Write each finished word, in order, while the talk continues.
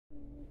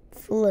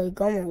Feel like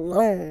I'm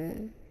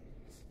alone.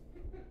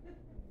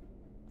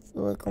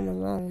 Feel like I'm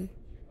alone.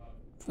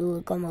 Feel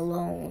like I'm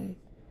alone.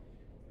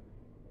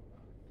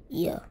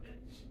 Yeah.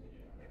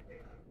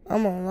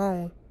 I'm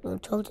alone.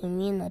 Don't talk to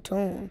me in that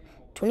tone.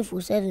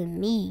 24/7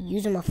 me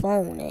using my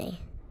phone, eh?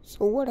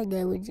 So what I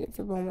got with just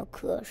about my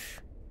crush?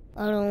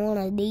 I don't want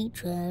to date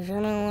trash. I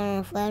don't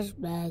want a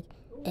flashback.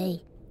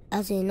 Hey,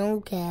 I say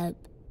no cap.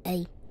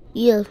 Hey,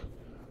 yeah.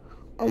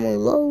 I'm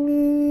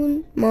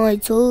alone. My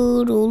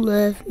turtle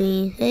left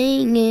me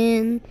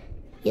hanging.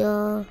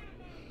 Yeah.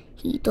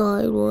 He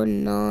died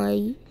one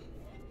night.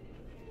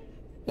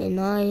 And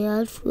I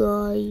had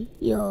fly.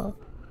 Yeah.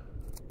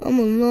 I'm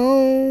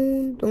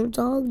alone. Don't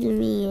talk to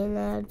me in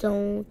that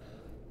tone.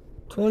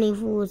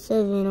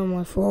 24/7 on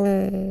my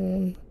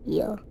phone.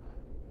 Yeah.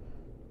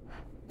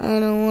 I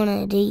don't want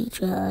to date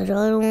trash.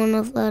 I don't want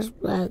a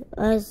flashback.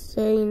 I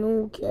say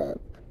no cap.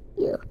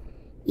 Yeah.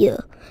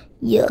 Yeah.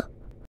 Yeah.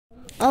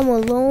 I'm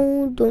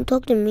alone. Don't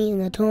talk to me in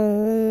that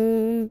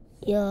tone.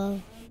 Yeah.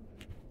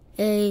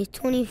 Hey,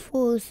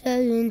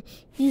 24/7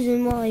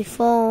 using my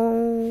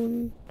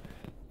phone.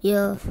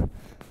 Yeah.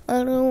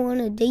 I don't want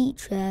to date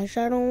trash.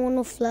 I don't want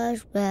a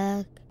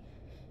flashback.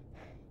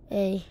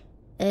 Hey,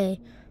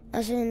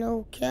 I said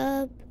no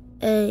cap.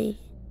 Hey.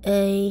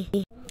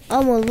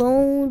 I'm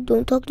alone.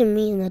 Don't talk to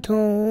me in that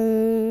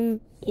tone.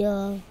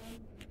 Yeah.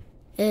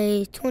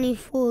 Hey,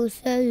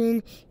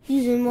 24/7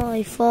 using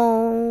my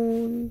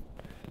phone.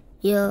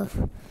 Yeah.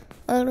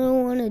 I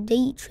don't want to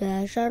date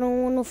trash. I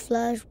don't want a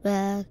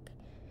flashback.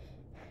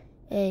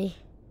 Hey.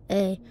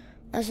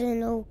 I said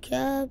no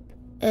cap.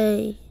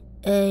 Hey.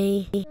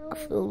 I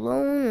feel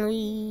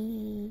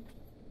lonely.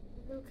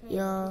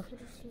 Yeah.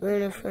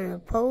 Running from the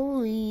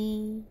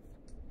police.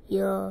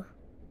 Yeah.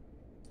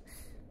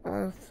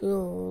 I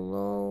feel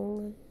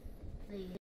alone.